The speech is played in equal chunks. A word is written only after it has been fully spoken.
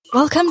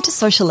Welcome to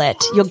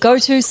Socialette, your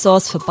go-to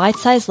source for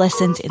bite-sized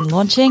lessons in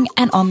launching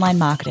and online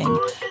marketing.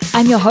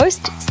 I'm your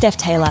host, Steph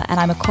Taylor, and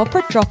I'm a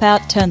corporate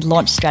dropout turned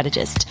launch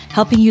strategist,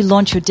 helping you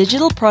launch your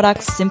digital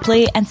products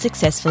simply and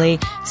successfully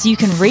so you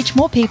can reach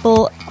more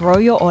people, grow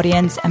your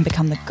audience, and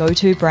become the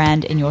go-to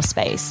brand in your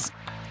space.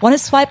 Want to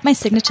swipe my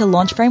signature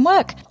launch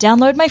framework?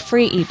 Download my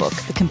free ebook,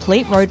 The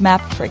Complete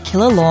Roadmap for a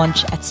Killer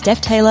Launch at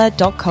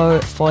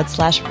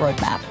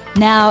stephtaylor.co/roadmap.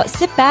 Now,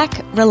 sit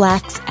back,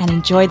 relax, and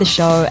enjoy the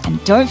show.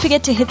 And don't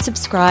forget to hit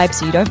subscribe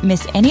so you don't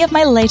miss any of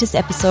my latest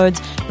episodes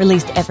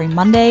released every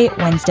Monday,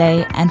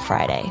 Wednesday, and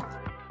Friday.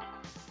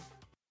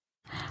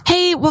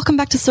 Hey, welcome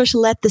back to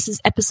Socialette. This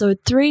is episode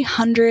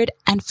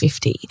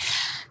 350.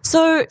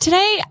 So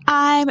today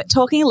I'm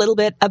talking a little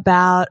bit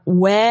about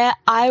where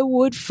I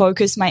would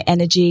focus my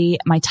energy,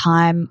 my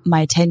time,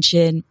 my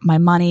attention, my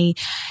money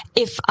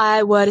if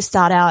I were to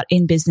start out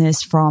in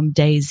business from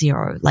day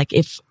zero. Like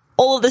if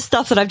all of the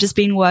stuff that I've just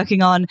been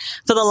working on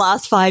for the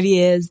last 5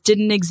 years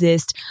didn't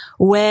exist,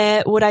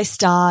 where would I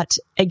start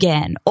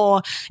again?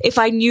 Or if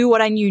I knew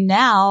what I knew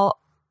now,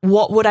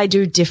 what would I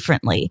do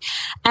differently?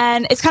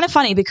 And it's kind of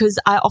funny because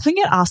I often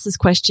get asked this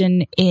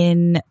question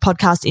in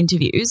podcast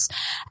interviews.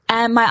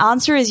 And my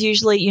answer is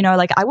usually,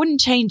 I wouldn't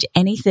change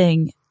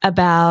anything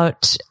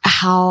about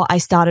how I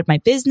started my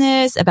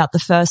business, about the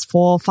first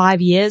 4 or 5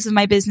 years of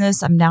my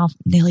business. I'm now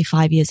nearly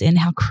 5 years in.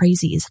 How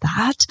crazy is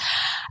that?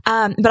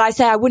 But I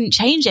say I wouldn't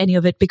change any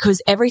of it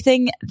because every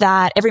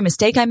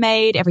mistake I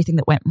made, everything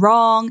that went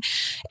wrong,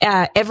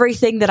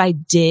 everything that I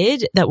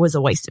did that was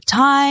a waste of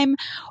time,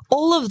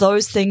 all of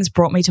those things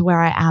brought me to where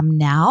I am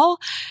now.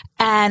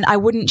 And I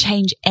wouldn't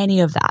change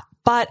any of that.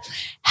 But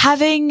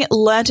having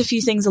learnt a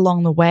few things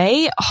along the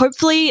way,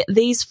 hopefully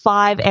these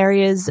 5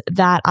 areas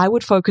that I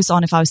would focus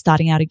on if I was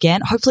starting out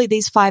again, hopefully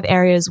these 5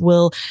 areas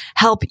will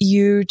help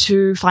you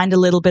to find a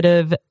little bit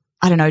of,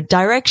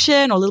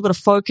 direction or a little bit of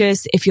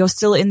focus if you're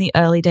still in the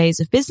early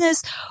days of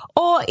business,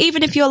 or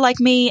even if you're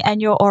like me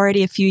and you're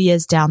already a few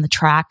years down the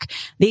track.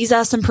 These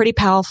are some pretty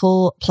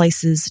powerful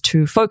places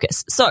to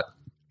focus. So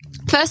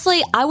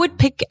firstly, I would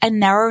pick a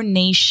narrow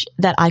niche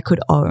that I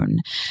could own.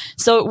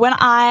 So when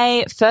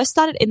I first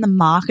started in the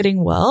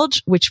marketing world,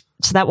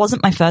 so that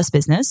wasn't my first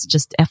business,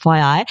 just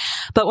FYI.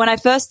 But when I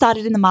first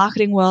started in the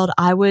marketing world,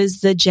 I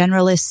was the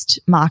generalist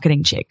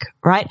marketing chick,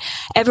 right?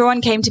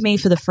 Everyone came to me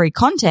for the free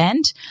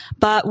content,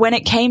 but when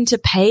it came to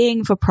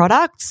paying for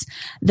products,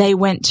 they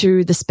went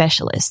to the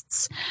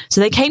specialists.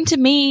 So they came to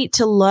me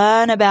to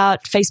learn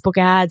about Facebook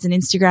ads and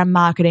Instagram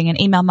marketing and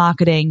email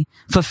marketing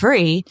for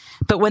free.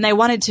 But when they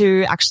wanted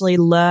to actually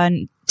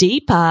learn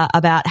deeper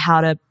about how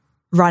to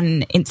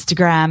run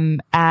Instagram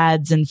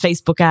ads and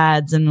Facebook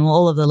ads and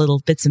all of the little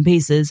bits and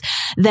pieces,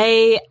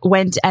 they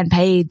went and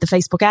paid the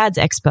Facebook ads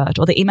expert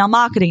or the email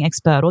marketing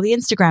expert or the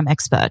Instagram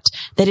expert.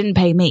 They didn't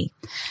pay me.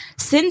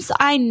 Since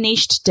I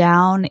niched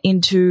down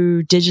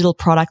into digital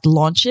product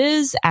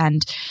launches,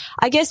 and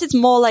I guess it's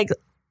more like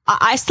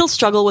I still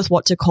struggle with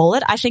what to call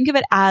it. I think of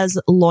it as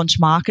launch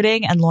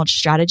marketing and launch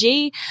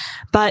strategy.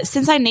 But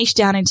since I niched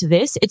down into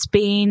this, it's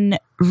been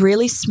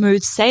really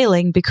smooth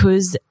sailing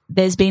because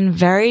there's been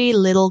very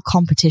little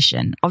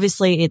competition.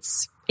 Obviously,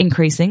 it's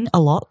increasing a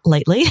lot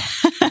lately.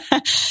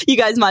 You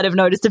guys might have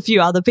noticed a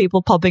few other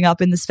people popping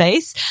up in the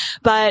space,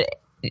 but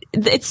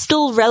it's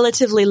still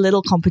relatively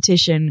little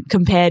competition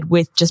compared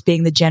with just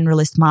being the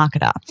generalist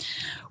marketer.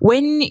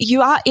 When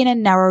you are in a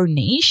narrow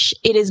niche,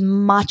 it is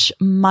much,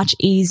 much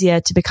easier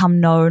to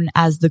become known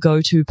as the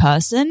go-to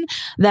person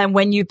than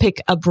when you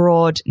pick a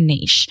broad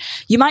niche.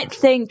 You might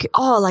think,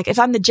 if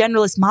I'm the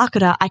generalist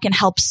marketer, I can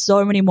help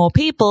so many more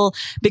people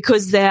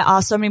because there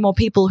are so many more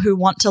people who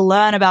want to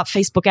learn about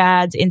Facebook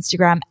ads,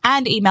 Instagram,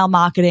 and email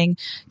marketing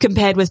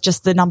compared with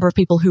just the number of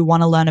people who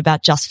want to learn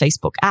about just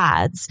Facebook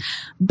ads.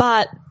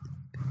 But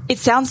it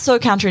sounds so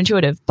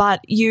counterintuitive, but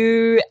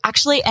you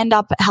actually end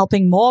up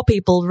helping more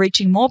people,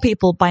 reaching more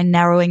people by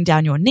narrowing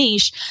down your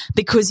niche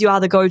because you are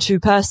the go-to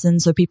person,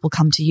 so people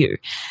come to you.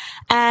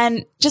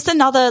 And just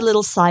another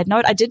little side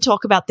note, I did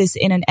talk about this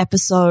in an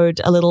episode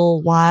a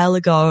little while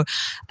ago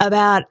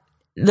about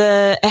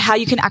how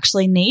you can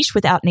actually niche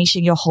without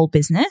niching your whole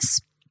business.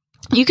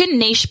 You can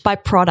niche by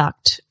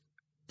product.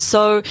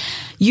 So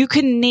you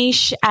can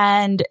niche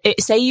and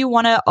say you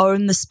want to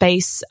own the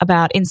space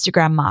about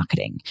Instagram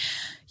marketing.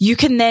 You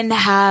can then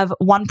have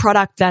one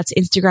product that's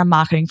Instagram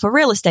marketing for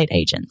real estate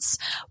agents,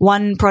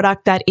 one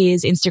product that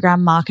is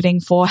Instagram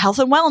marketing for health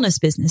and wellness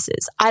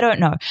businesses. I don't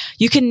know.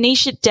 You can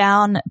niche it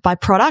down by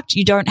product.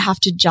 You don't have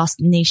to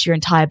just niche your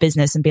entire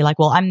business and be like,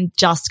 well, I'm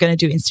just going to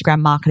do Instagram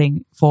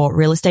marketing for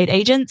real estate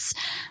agents.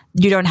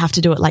 You don't have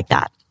to do it like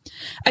that.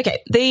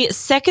 Okay, the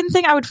second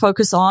thing I would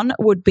focus on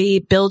would be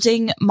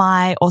building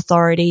my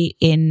authority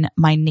in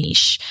my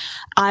niche.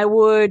 I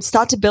would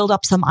start to build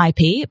up some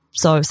IP,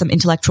 so some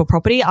intellectual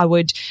property. I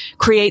would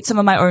create some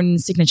of my own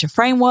signature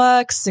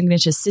frameworks,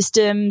 signature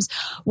systems,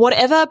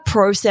 whatever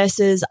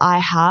processes I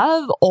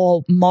have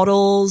or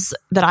models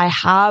that I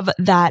have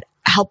that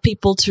help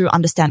people to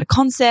understand a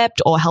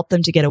concept or help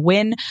them to get a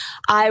win.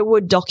 I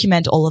would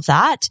document all of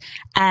that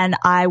and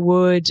I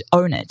would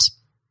own it.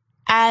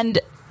 And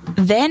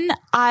Then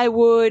I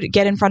would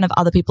get in front of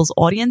other people's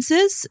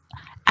audiences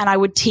and I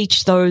would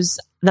teach those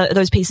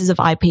pieces of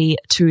IP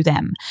to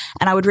them.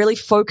 And I would really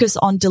focus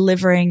on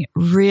delivering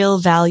real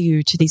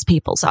value to these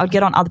people. So I would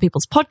get on other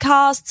people's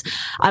podcasts.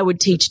 I would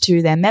teach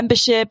to their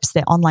memberships,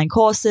 their online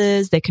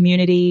courses, their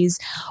communities,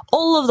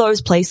 all of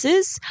those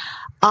places.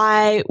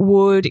 I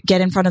would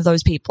get in front of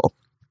those people.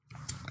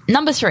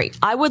 Number 3,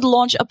 I would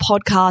launch a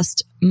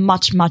podcast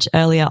much, much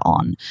earlier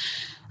on.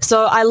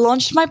 So I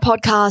launched my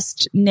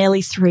podcast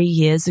nearly 3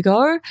 years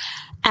ago.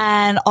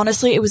 And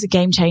honestly, it was a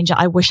game changer.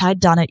 I wish I'd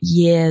done it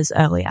years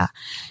earlier.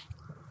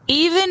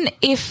 Even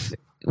if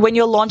when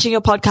you're launching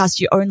your podcast,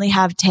 you only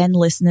have 10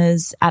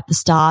 listeners at the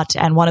start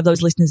and one of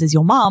those listeners is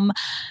your mum,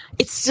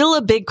 it's still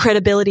a big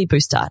credibility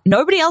booster.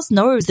 Nobody else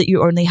knows that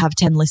you only have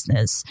 10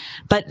 listeners.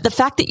 But the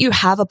fact that you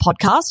have a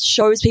podcast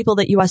shows people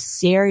that you are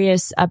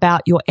serious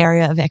about your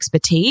area of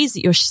expertise,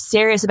 that you're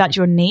serious about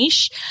your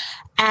niche,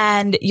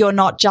 and you're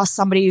not just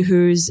somebody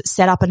who's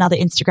set up another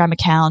Instagram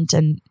account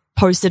and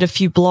posted a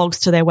few blogs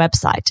to their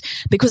website.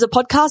 Because a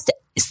podcast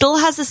still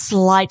has a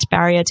slight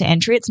barrier to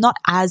entry. It's not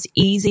as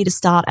easy to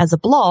start as a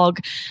blog.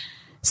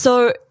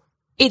 So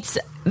it's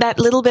that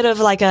little bit of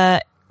like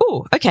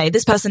oh, okay,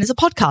 this person is a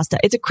podcaster.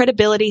 It's a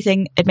credibility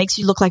thing. It makes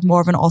you look like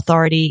more of an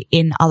authority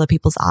in other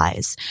people's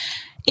eyes.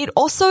 It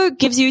also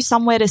gives you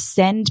somewhere to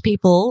send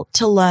people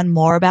to learn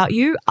more about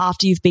you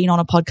after you've been on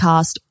a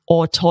podcast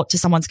or taught to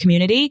someone's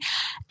community.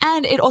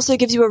 And it also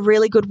gives you a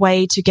really good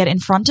way to get in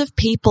front of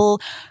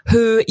people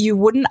who you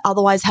wouldn't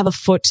otherwise have a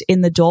foot in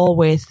the door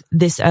with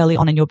this early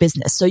on in your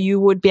business. So you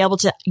would be able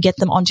to get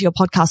them onto your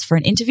podcast for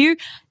an interview.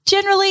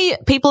 Generally,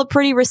 people are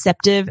pretty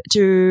receptive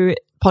to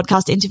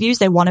podcast interviews.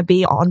 They want to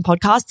be on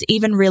podcasts,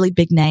 even really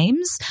big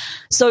names.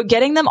 So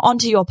getting them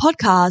onto your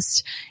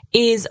podcast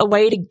is a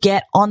way to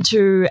get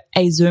onto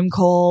a Zoom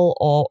call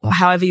or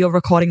however you're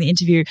recording the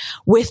interview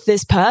with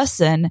this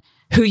person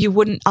who you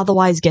wouldn't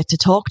otherwise get to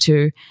talk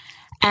to.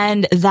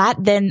 And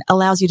that then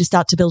allows you to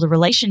start to build a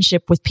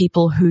relationship with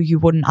people who you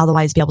wouldn't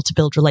otherwise be able to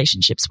build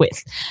relationships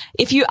with.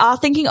 If you are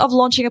thinking of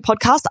launching a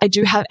podcast, I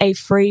do have a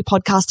free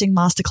podcasting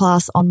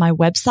masterclass on my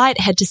website.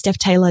 Head to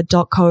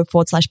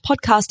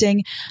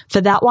stephtaylor.co/podcasting.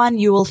 For that one,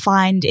 you will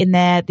find in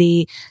there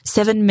the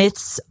 7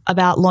 myths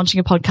about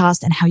launching a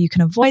podcast and how you can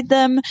avoid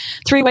them,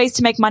 3 ways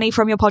to make money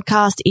from your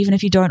podcast, even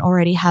if you don't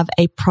already have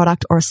a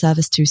product or a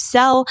service to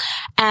sell,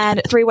 and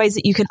 3 ways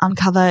that you can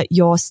uncover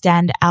your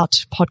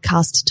standout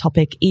podcast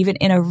topic, even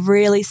in a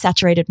really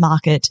saturated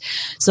market.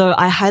 So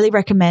I highly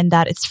recommend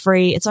that. It's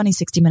free. It's only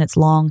 60 minutes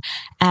long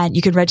and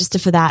you can register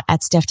for that at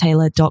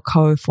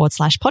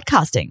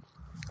stephtaylor.co/podcasting.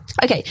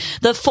 Okay.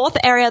 The 4th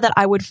area that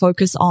I would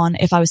focus on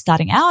if I was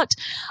starting out,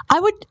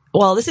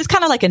 this is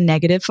kind of like a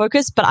negative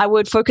focus, but I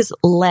would focus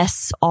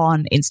less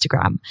on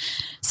Instagram.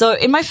 So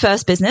in my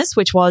first business,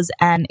 which was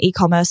an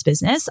e-commerce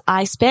business,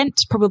 I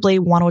spent probably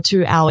 1 or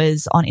 2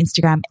 hours on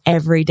Instagram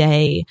every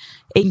day,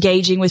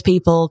 engaging with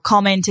people,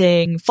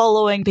 commenting,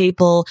 following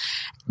people,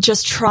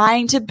 just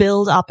trying to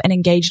build up an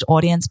engaged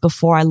audience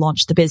before I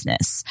launched the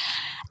business.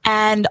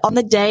 And on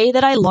the day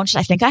that I launched,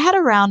 I think I had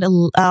around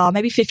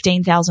maybe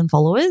 15,000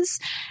 followers.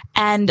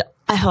 And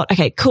I thought,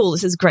 okay, cool.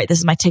 This is great. This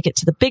is my ticket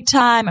to the big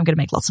time. I'm going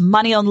to make lots of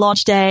money on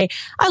launch day.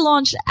 I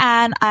launched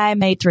and I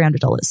made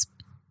 $300.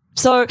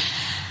 So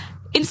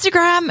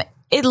Instagram,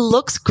 it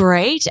looks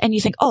great. And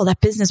you think, oh,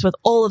 that business with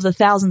all of the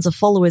thousands of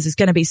followers is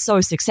going to be so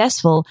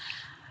successful.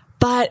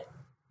 But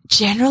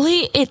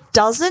generally it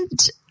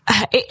doesn't.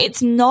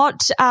 It's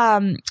not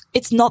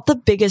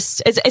the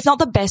biggest, it's not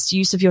the best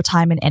use of your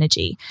time and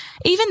energy.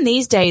 Even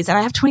these days, and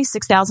I have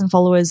 26,000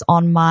 followers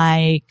on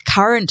my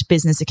current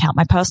business account,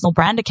 my personal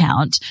brand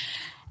account.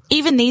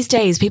 Even these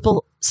days,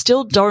 people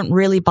still don't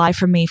really buy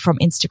from me from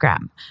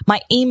Instagram. My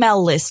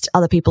email list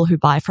are the people who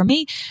buy from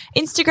me.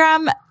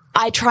 Instagram,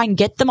 I try and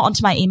get them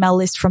onto my email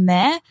list from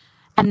there.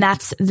 And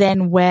that's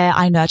then where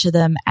I nurture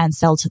them and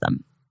sell to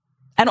them.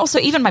 And also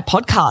even my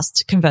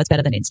podcast converts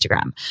better than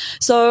Instagram.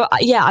 So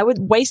yeah, I would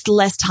waste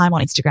less time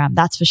on Instagram.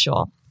 That's for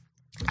sure.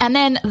 And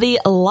then the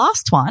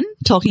last one,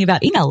 talking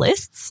about email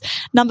lists,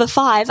 number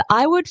 5,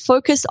 I would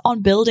focus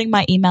on building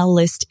my email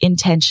list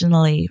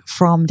intentionally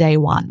from day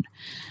one.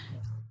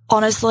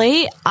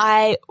 Honestly,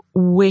 I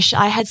wish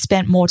I had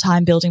spent more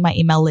time building my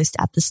email list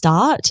at the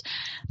start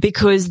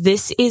because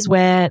this is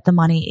where the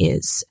money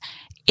is.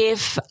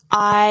 If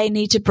I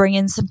need to bring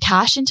in some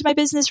cash into my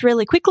business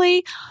really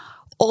quickly,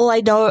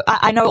 I know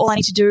all I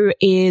need to do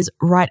is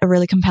write a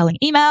really compelling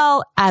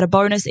email, add a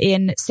bonus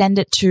in, send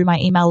it to my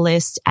email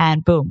list,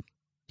 and boom,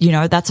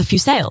 that's a few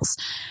sales.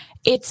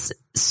 It's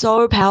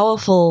so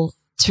powerful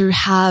to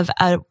have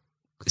a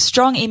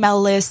strong email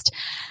list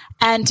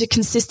and to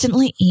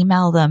consistently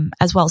email them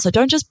as well. So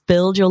don't just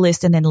build your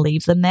list and then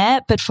leave them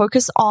there, but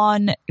focus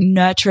on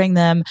nurturing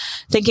them,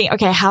 thinking,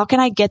 okay, how can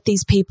I get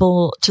these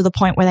people to the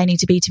point where they need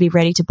to be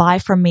ready to buy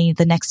from me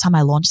the next time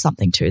I launch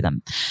something to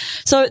them?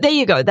 So there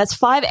you go. That's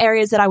 5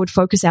 areas that I would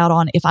focus out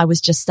on if I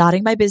was just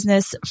starting my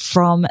business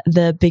from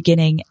the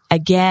beginning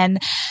again.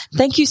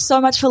 Thank you so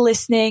much for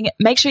listening.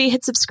 Make sure you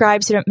hit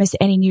subscribe so you don't miss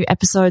any new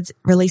episodes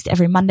released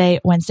every Monday,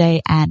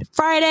 Wednesday, and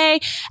Friday.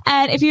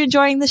 And if you're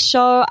enjoying the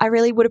show, I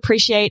really would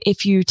appreciate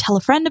if you tell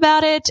a friend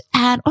about it,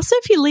 and also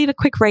if you leave a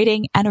quick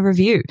rating and a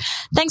review.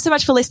 Thanks so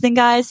much for listening,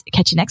 guys.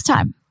 Catch you next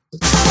time.